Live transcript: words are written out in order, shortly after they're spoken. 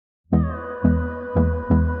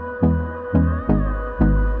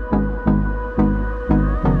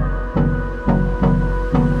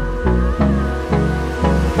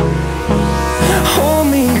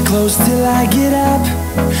close till I get up.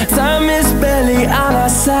 Time is barely on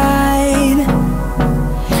our side.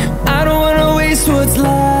 I don't wanna waste what's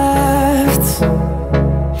left.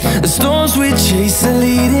 The storms we chase are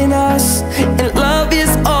leading us, and love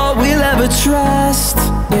is all we'll ever trust.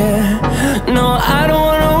 Yeah, no, I don't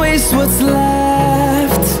wanna waste what's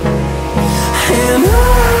left. And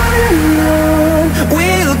on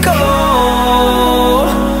we'll go,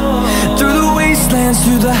 through the wastelands,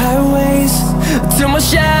 through the highways, till my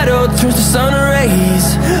shadow turns to sun rays.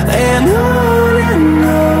 And on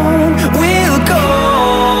we'll go,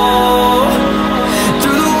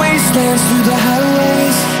 through the wastelands, through the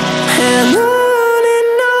highways, and on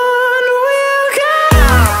we'll go.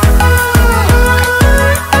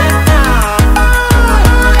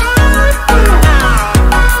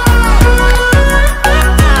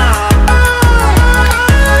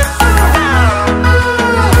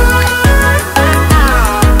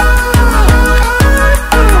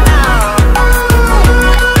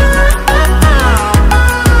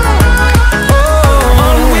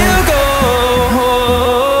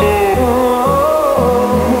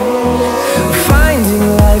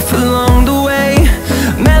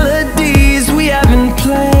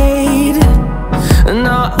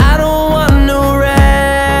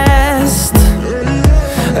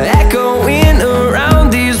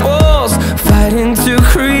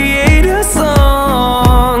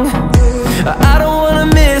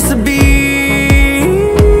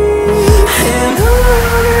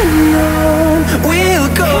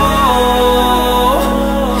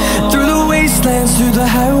 Through the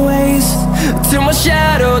highways, till my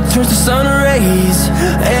shadow turns to sun rays.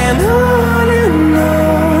 And on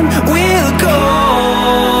we'll go,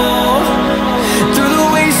 through the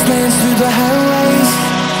wastelands, through the highways,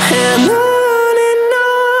 and on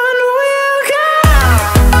we'll go.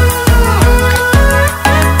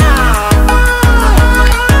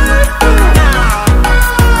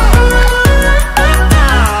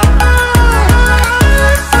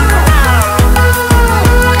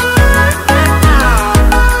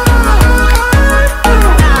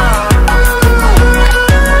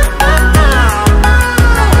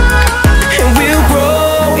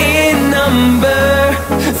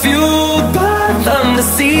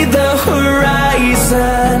 See the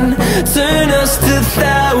horizon turn us to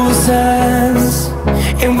thousands,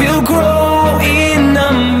 and we'll grow in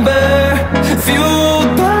number, fueled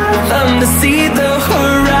by them. To see the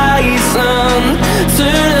horizon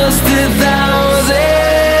turn us to thousands,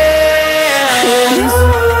 and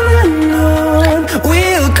on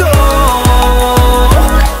we'll go,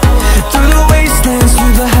 through the wastelands,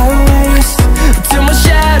 through the highways, till my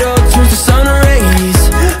shadow turns to sun rays.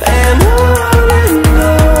 And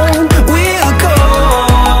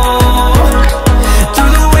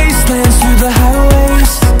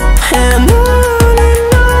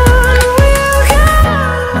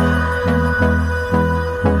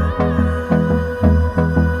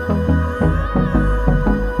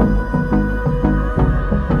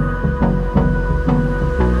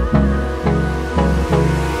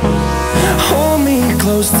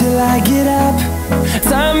close till I get up.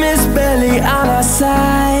 Time is barely on our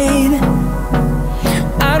side.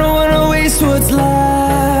 I don't wanna waste what's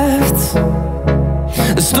left.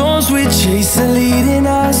 The storms we chase are leading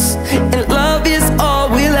us, and love is all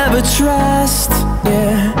we'll ever trust.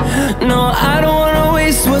 Yeah, no, I don't wanna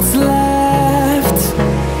waste what's left.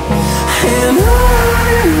 And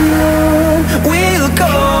on we'll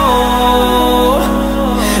go,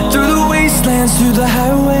 through the wastelands, through the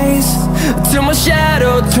highways, till my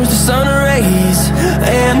shadow turns to sun rays.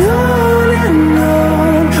 And on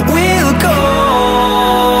we'll go,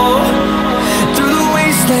 through the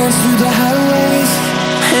wastelands, through the highways,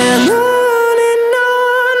 and on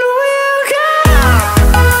we'll go.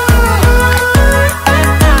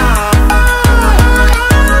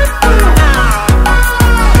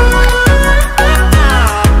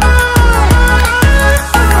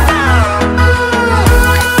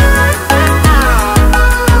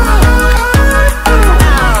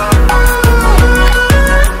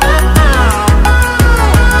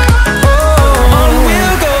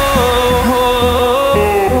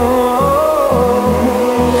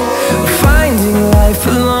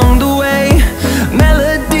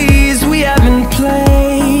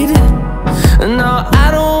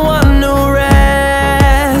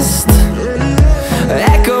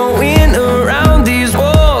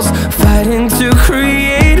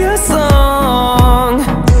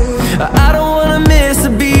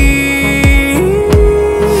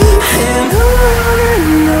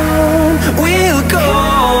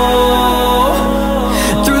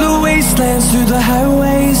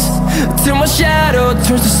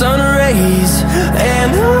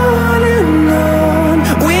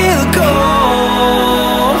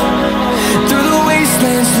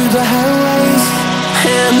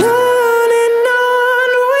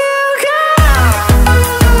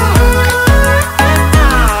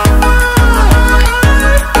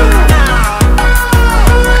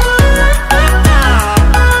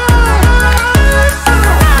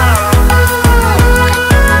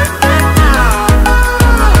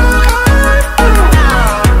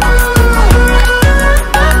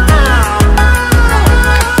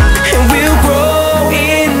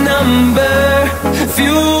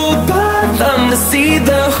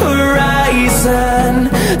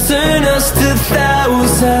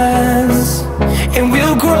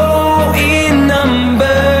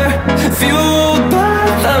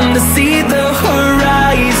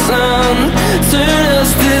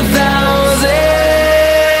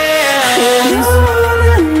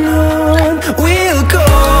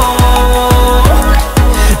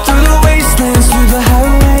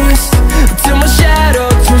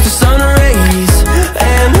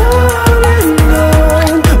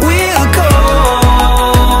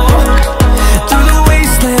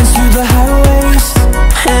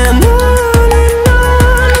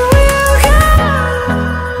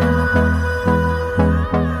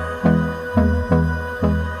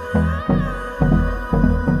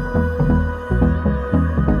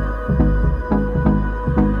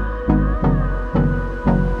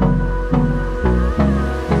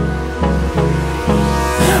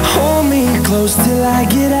 close till I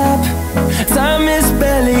get up. Time is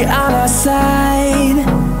barely on our side.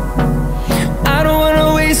 I don't wanna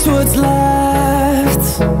waste what's left.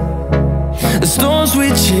 The storms we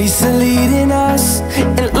chase are leading us,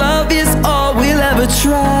 and love is all we'll ever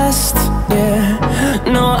trust. Yeah,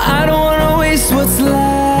 no, I don't wanna waste what's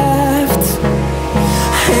left.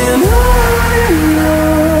 And on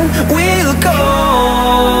we'll go,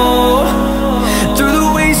 through the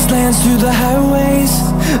wastelands, through the highways,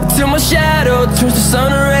 till my shadow turns to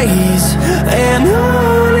sun rays. And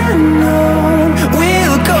on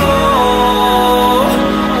we'll go,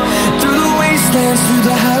 through the wastelands, through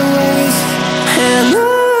the highways, and on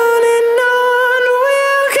we'll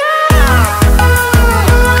go.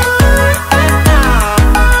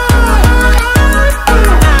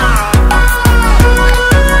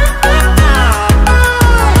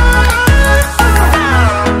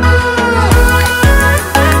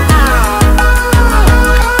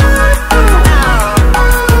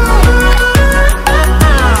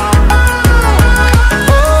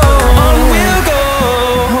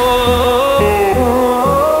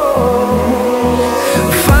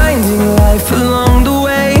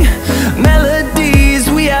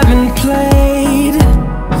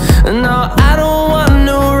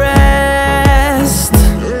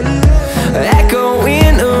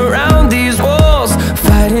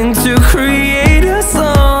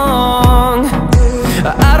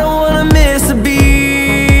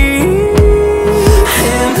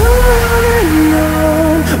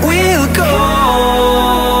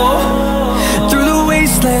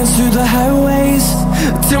 Through the highways,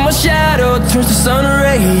 till my shadow turns to sun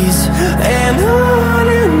rays. And on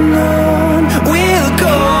we'll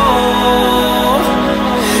go,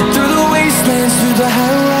 through the wastelands, through the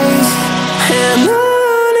highways, and on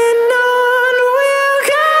we'll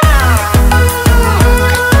go.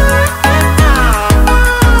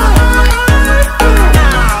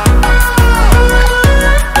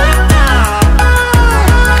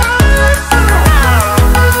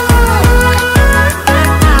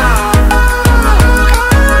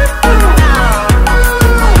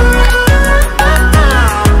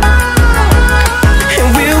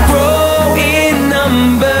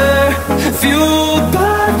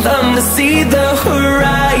 See the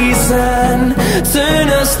horizon turn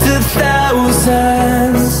us to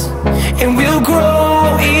thousands, and we'll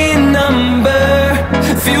grow in number,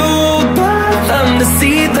 fueled by them. To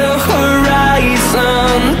see the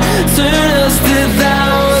horizon turn us to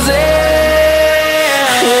thousands,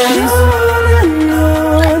 and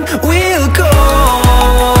on we'll go,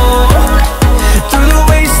 through the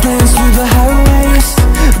wastelands, through the highways,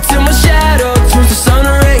 till my shadow turns to sun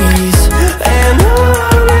rays. And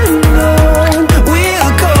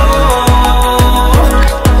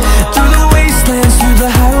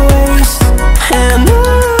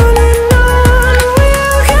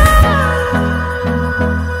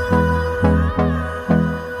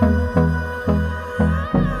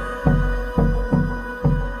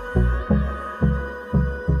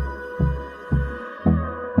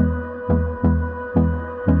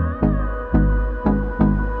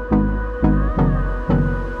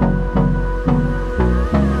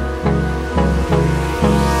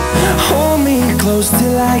close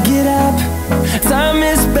till I get up. Time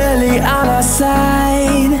is barely on our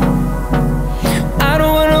side. I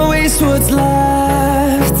don't wanna waste what's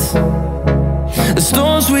left. The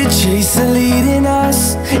storms we chase are leading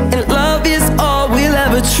us, and love is all we'll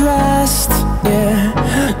ever trust. Yeah,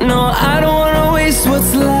 no, I don't wanna waste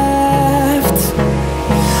what's left.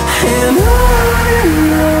 And on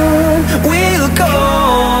we'll go,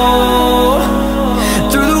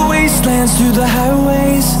 through the wastelands, through the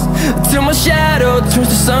highways, till my shadow turns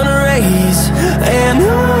to sun rays. And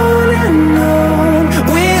on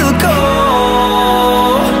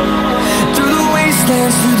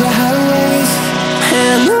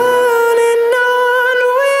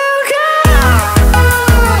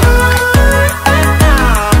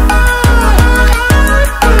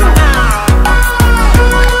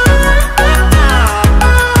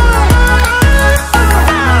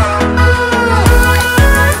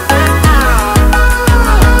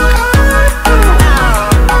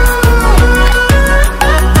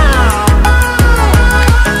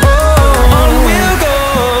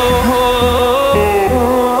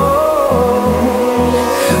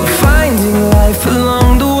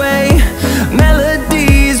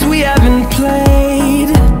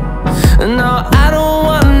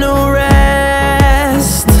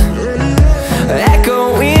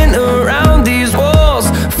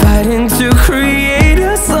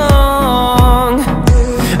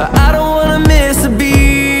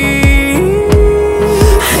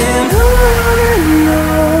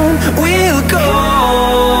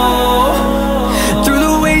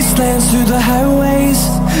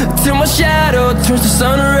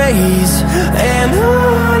and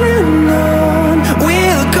on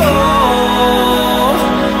we'll go,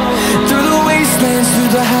 through the wastelands,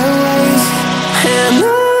 through the highways, and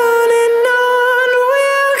on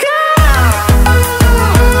we'll go.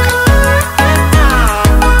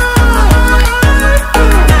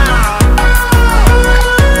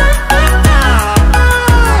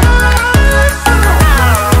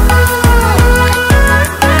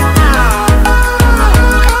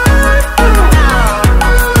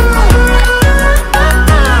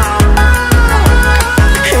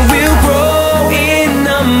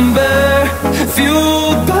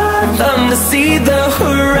 To see the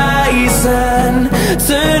horizon,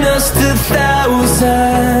 turn us to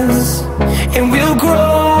thousands, and we'll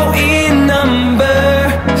grow in number,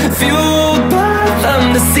 fueled by them.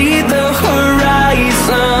 To see the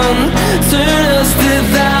horizon, turn us to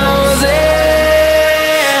thousands,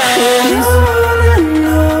 and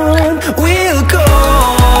on we'll go,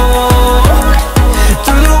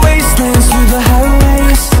 through the wastelands, through the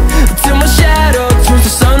highways, till my shadow turns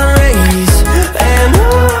to sun rays, and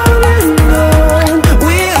on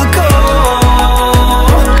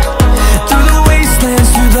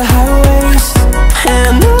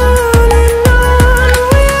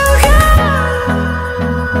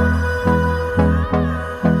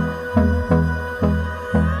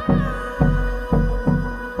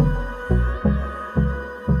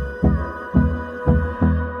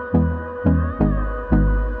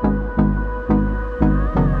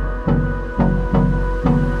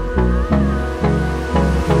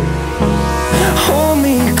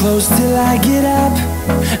close till I get up.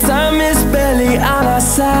 Time is barely on our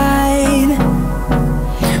side.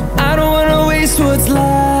 I don't wanna waste what's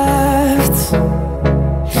left.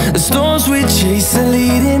 The storms we chase are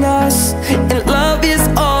leading us, and love is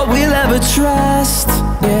all we'll ever trust.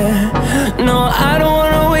 Yeah, no, I don't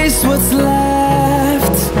wanna waste what's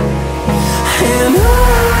left. And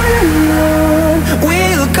on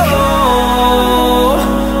we'll go,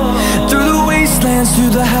 through the wastelands,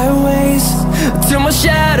 through the highways, till my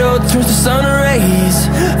shadow turns to sun rays,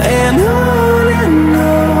 and on